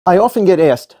I often get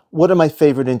asked, what are my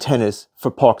favorite antennas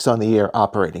for parks on the air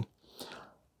operating?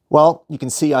 Well, you can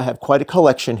see I have quite a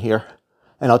collection here,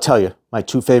 and I'll tell you, my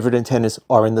two favorite antennas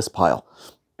are in this pile.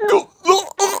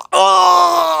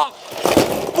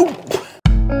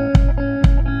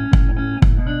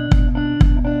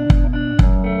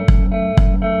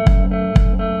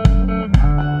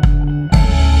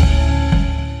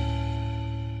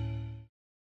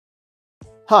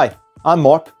 Hi, I'm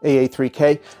Mark,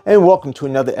 AA3K, and welcome to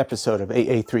another episode of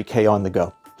AA3K on the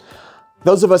Go.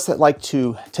 Those of us that like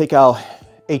to take our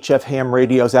HF ham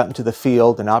radios out into the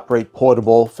field and operate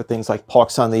portable for things like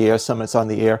parks on the air, summits on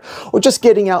the air, or just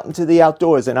getting out into the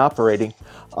outdoors and operating,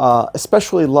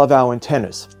 especially love our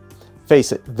antennas.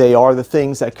 Face it, they are the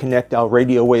things that connect our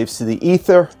radio waves to the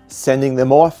ether, sending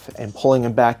them off and pulling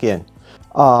them back in.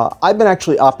 I've been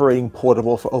actually operating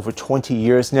portable for over 20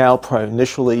 years now,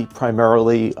 initially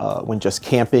primarily when just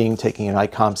camping, taking an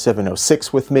ICOM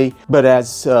 706 with me. But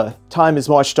as time has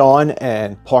marched on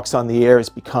and parks on the air has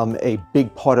become a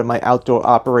big part of my outdoor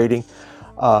operating,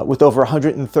 with over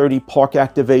 130 park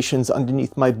activations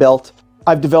underneath my belt,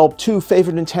 I've developed two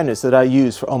favorite antennas that I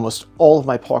use for almost all of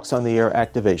my parks on the air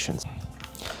activations.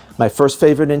 My first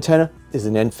favorite antenna is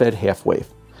an end-fed half wave.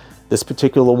 This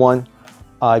particular one,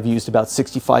 I've used about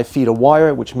 65 feet of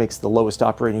wire, which makes the lowest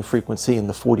operating frequency in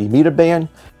the 40-meter band,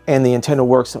 and the antenna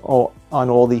works on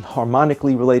all the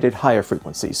harmonically related higher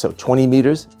frequencies, so 20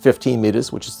 meters, 15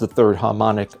 meters, which is the third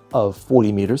harmonic of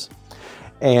 40 meters,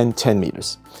 and 10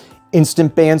 meters.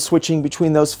 Instant band switching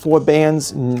between those four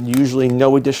bands, usually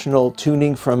no additional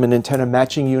tuning from an antenna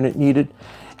matching unit needed,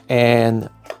 and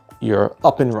you're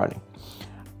up and running.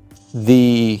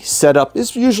 The setup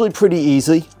is usually pretty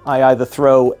easy. I either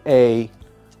throw a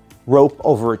rope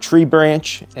over a tree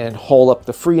branch and haul up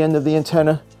the free end of the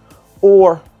antenna,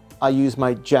 or I use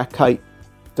my jack kite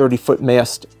 30-foot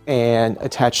mast and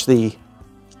attach the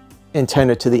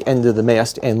antenna to the end of the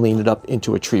mast and lean it up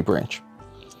into a tree branch.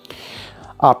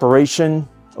 Operation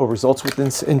or results with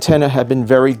this antenna have been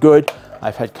very good.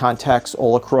 I've had contacts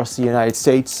all across the United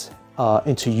States,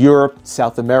 into Europe,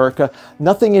 South America.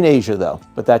 Nothing in Asia though,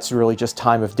 but that's really just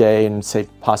time of day and say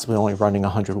possibly only running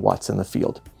 100 watts in the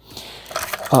field.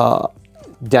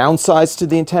 Downsides to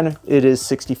the antenna, it is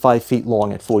 65 feet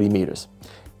long at 40 meters.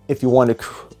 If you want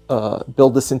to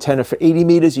build this antenna for 80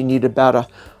 meters, you need about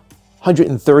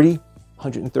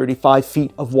 135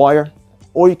 feet of wire,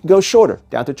 or you can go shorter,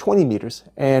 down to 20 meters,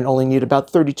 and only need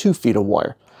about 32 feet of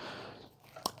wire.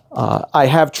 I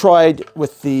have tried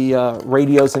with the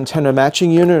radio's antenna matching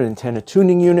unit, antenna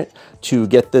tuning unit, to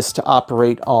get this to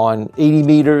operate on 80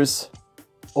 meters,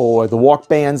 or the walk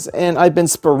bands, and I've been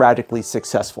sporadically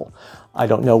successful. I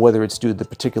don't know whether it's due to the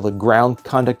particular ground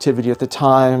conductivity at the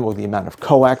time or the amount of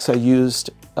coax I used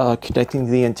connecting to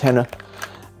the antenna,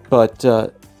 but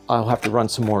I'll have to run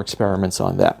some more experiments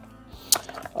on that.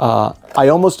 I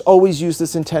almost always use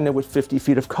this antenna with 50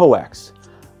 feet of coax.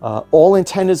 All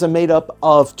antennas are made up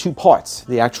of two parts,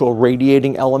 the actual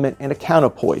radiating element and a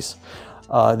counterpoise.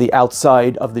 The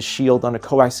outside of the shield on a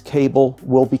coax cable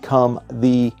will become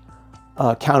the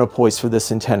counterpoise for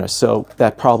this antenna, so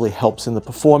that probably helps in the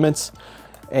performance.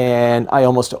 And I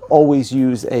almost always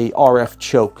use a RF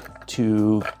choke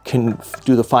to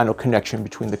do the final connection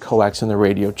between the coax and the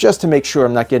radio, just to make sure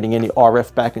I'm not getting any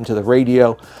RF back into the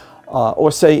radio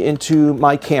or say into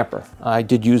my camper. I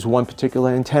did use one particular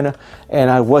antenna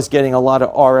and I was getting a lot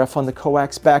of RF on the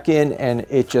coax back in, and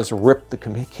it just ripped the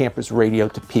camper's radio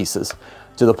to pieces,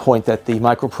 to the point that the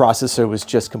microprocessor was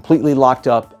just completely locked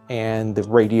up and the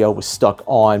radio was stuck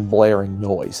on blaring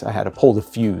noise. I had to pull the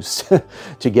fuse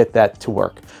to get that to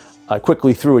work. I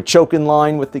quickly threw a choke in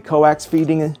line with the coax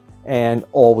feeding and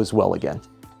all was well again.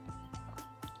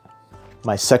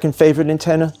 My second favorite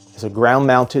antenna is a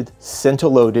ground-mounted,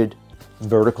 center-loaded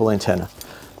vertical antenna.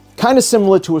 Kind of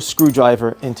similar to a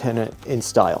screwdriver antenna in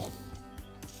style.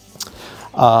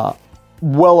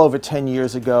 Well over 10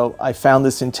 years ago, I found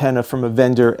this antenna from a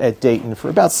vendor at Dayton for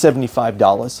about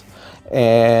 $75.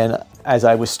 And as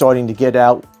I was starting to get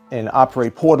out and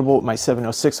operate portable with my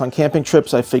 706 on camping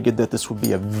trips, I figured that this would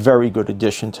be a very good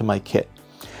addition to my kit.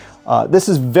 This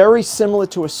is very similar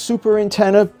to a super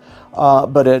antenna,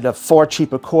 but at a far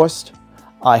cheaper cost.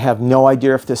 I have no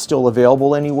idea if they're still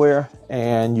available anywhere,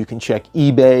 and you can check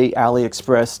eBay,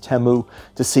 AliExpress, Temu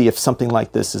to see if something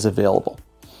like this is available.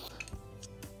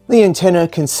 The antenna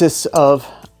consists of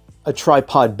a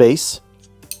tripod base,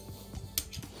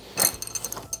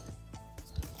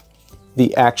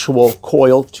 the actual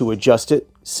coil to adjust it,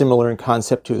 similar in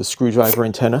concept to the screwdriver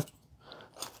antenna,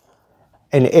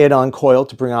 an add-on coil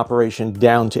to bring operation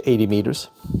down to 80 meters,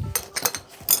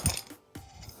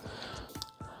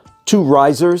 2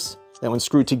 risers that when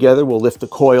screwed together will lift the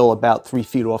coil about 3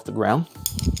 feet off the ground.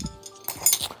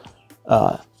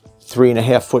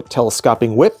 3.5-foot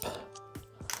telescoping whip.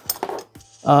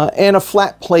 And a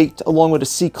flat plate along with a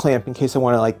C-clamp in case I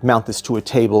want to like mount this to a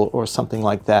table or something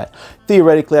like that.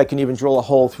 Theoretically, I can even drill a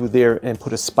hole through there and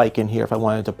put a spike in here if I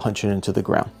wanted to punch it into the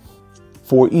ground.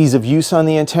 For ease of use on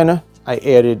the antenna, I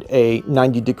added a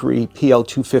 90-degree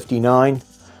PL259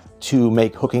 to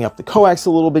make hooking up the coax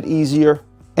a little bit easier,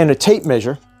 and a tape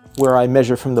measure where I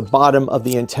measure from the bottom of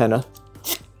the antenna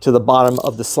to the bottom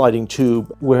of the sliding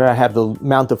tube where I have the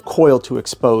amount of coil to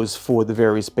expose for the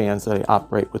various bands that I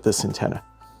operate with this antenna.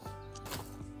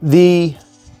 The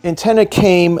antenna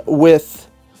came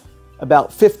with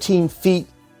about 15 feet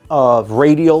of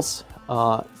radials.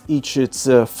 It's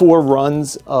 4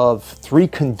 runs of 3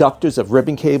 conductors of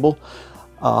ribbon cable.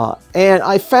 And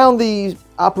I found the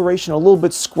operation a little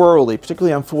bit squirrely,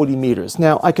 particularly on 40 meters.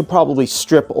 Now, I could probably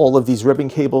strip all of these ribbon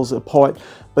cables apart,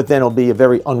 but then it'll be a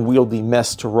very unwieldy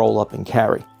mess to roll up and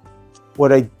carry.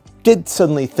 What I did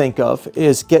suddenly think of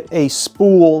is get a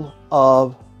spool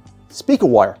of speaker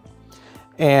wire.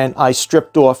 And I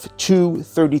stripped off 2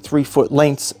 33-foot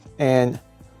lengths and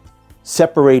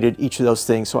separated each of those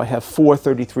things. So I have 4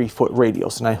 33-foot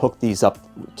radials, and I hooked these up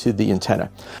to the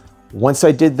antenna. Once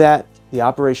I did that, the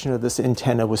operation of this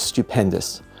antenna was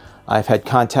stupendous. I've had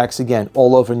contacts again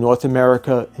all over North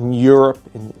America, in Europe,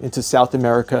 into South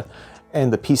America,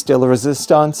 and the Piece de la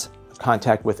Resistance,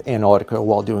 contact with Antarctica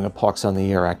while doing a Parks on the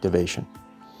Air activation.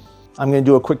 I'm going to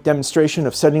do a quick demonstration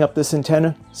of setting up this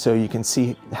antenna so you can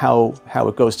see how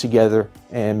it goes together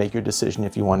and make your decision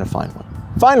if you want to find one.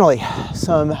 Finally,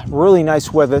 some really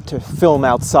nice weather to film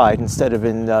outside instead of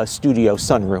in the studio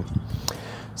sunroom.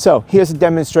 So here's a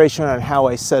demonstration on how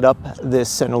I set up this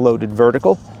center-loaded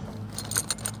vertical.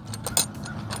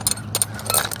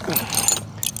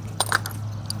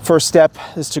 First step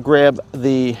is to grab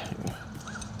the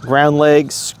ground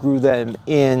legs, screw them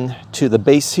in to the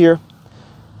base here.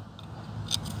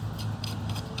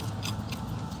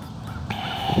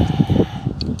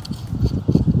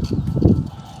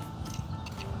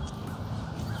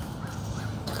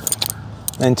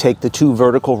 Then take the 2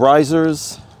 vertical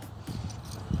risers.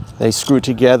 They screw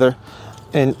together,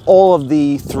 and all of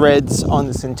the threads on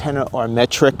this antenna are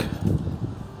metric.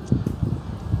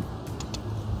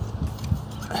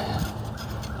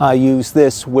 I use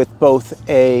this with both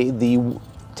the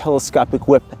telescopic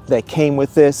whip that came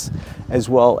with this, as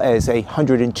well as a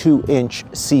 102-inch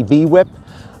CB whip,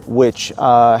 which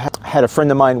had a friend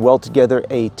of mine weld together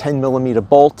a 10mm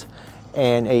bolt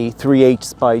and a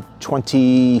 3/8 by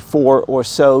 24 or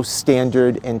so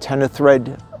standard antenna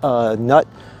thread nut.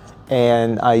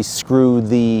 And I screw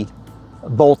the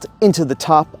bolt into the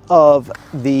top of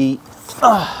the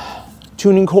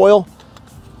tuning coil.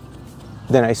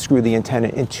 Then I screw the antenna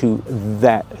into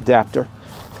that adapter.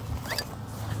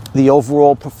 The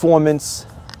overall performance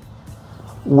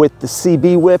with the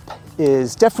CB whip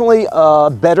is definitely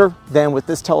better than with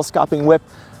this telescoping whip,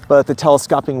 but the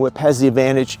telescoping whip has the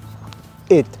advantage.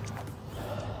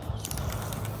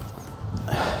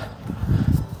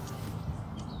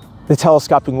 The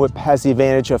telescoping whip has the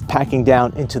advantage of packing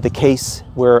down into the case,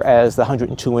 whereas the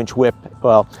 102-inch whip,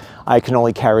 well, I can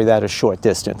only carry that a short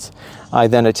distance. I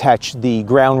then attach the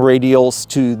ground radials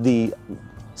to the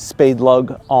spade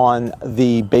lug on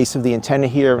the base of the antenna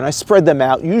here, and I spread them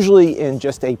out, usually in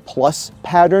just a plus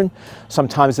pattern.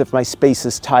 Sometimes if my space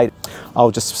is tight,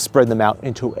 I'll just spread them out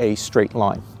into a straight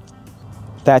line.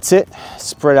 That's it.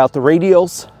 Spread out the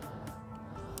radials.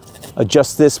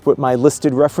 Adjust this with my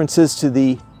listed references to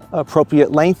the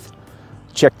appropriate length.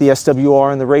 Check the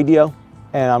SWR on the radio,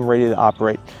 and I'm ready to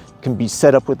operate. It can be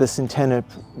set up with this antenna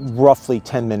roughly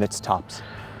 10 minutes tops.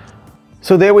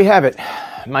 So there we have it.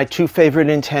 My 2 favorite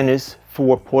antennas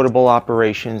for portable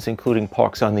operations, including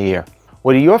Parks on the Air.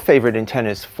 What are your favorite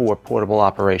antennas for portable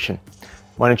operation?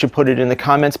 Why don't you put it in the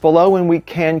comments below and we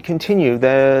can continue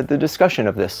the discussion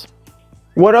of this.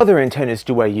 What other antennas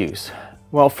do I use?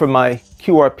 Well, for my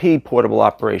QRP portable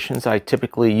operations, I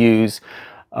typically use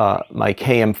my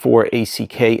KM4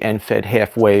 ACK NFED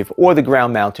half wave or the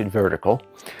ground mounted vertical.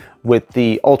 With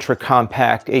the ultra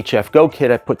compact HFGO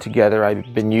kit I put together,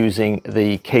 I've been using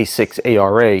the K6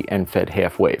 ARA NFED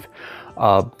half wave.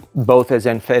 Both as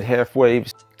NFED half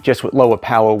waves, just with lower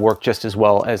power, work just as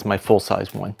well as my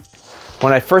full-size one.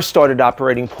 When I first started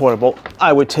operating portable,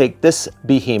 I would take this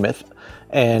behemoth,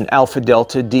 an Alpha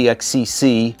Delta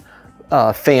DXCC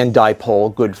fan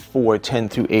dipole, good for 10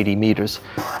 through 80 meters.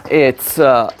 It's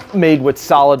made with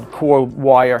solid core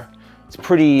wire. It's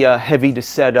pretty heavy to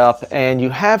set up, and you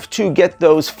have to get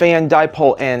those fan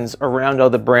dipole ends around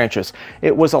other branches.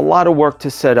 It was a lot of work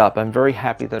to set up. I'm very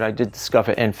happy that I did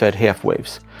discover end-fed half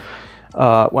waves.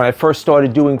 When I first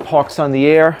started doing parks on the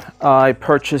air, I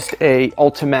purchased a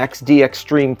Ultimax DX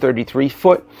Stream 33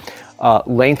 foot.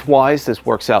 Lengthwise, this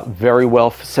works out very well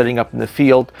for setting up in the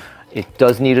field. It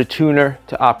does need a tuner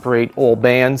to operate all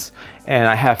bands, and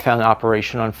I have found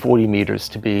operation on 40 meters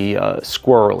to be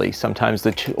squirrely. Sometimes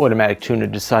the automatic tuner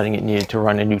deciding it needed to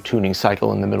run a new tuning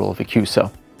cycle in the middle of a QSO.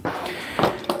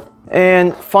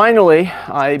 And finally,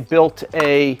 I built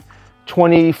a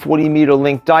 20-40 meter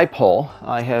link dipole.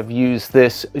 I have used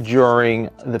this during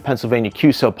the Pennsylvania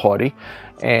QSO party,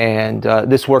 and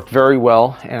this worked very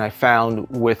well, and I found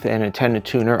with an antenna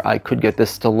tuner I could get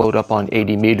this to load up on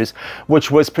 80 meters, which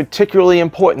was particularly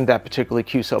important that particular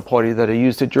QSO party that I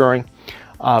used it during.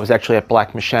 I was actually at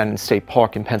Black Moshannon State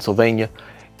Park in Pennsylvania.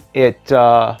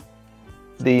 The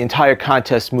entire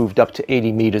contest moved up to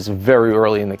 80 meters very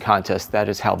early in the contest. That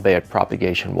is how bad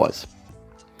propagation was.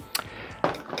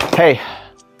 Hey,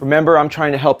 remember, I'm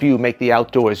trying to help you make the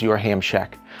outdoors your ham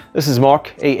shack. This is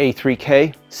Mark,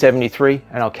 AA3K73,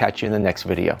 and I'll catch you in the next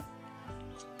video.